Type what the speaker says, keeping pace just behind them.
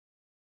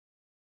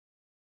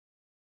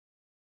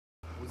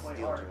the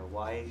deal, Joe?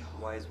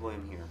 Why is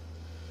William here?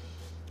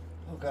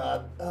 Oh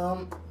God.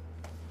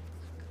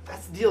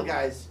 That's the deal,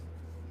 guys.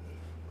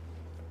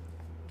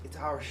 It's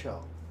our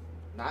show,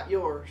 not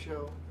your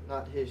show,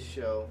 not his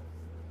show,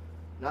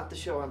 not the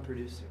show I'm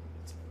producing.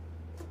 It's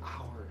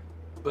our.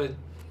 But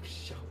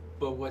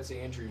what's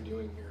Andrew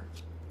doing here?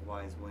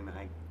 Why is William?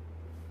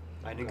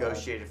 I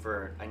negotiated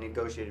for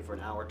an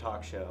hour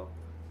talk show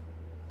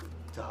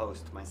to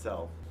host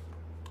myself.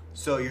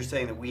 So you're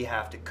saying that we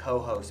have to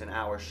co-host an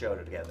hour show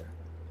together?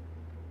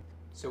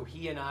 So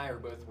he and I are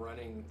both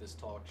running this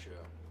talk show.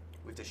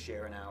 We have to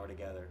share an hour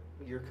together.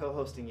 You're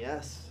co-hosting,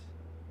 yes.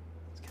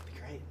 It's gonna be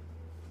great.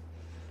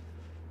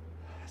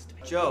 Has to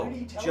be.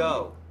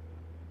 Joe,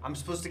 I'm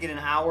supposed to get an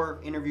hour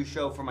interview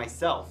show for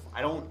myself.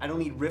 I don't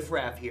need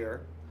riffraff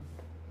here.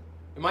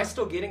 Am I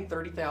still getting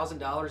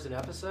 $30,000 an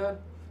episode?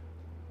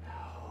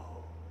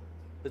 No.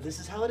 But this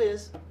is how it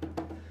is,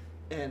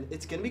 and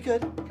it's gonna be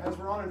good. Guys,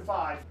 we're on in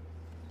 5.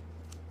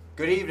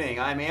 Good evening.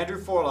 I'm Andrew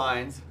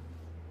Forlines,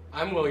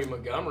 I'm William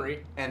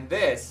Montgomery. and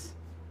this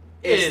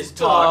Is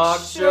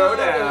Talk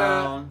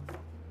Showdown.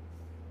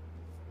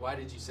 Why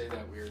did you say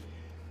that weird?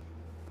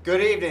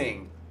 Good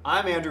evening.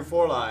 I'm Andrew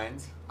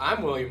Forlines,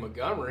 I'm William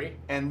Montgomery.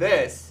 and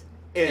this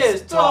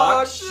Is is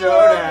Talk Talk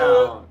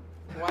Showdown.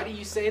 Why do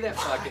you say that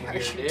fucking Why are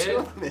weird, you dude?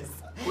 doing this?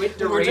 Quit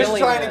We're just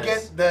derailing trying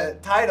us. to get the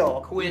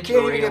title. Quit You can't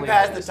even get derailing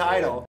past us, the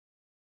title.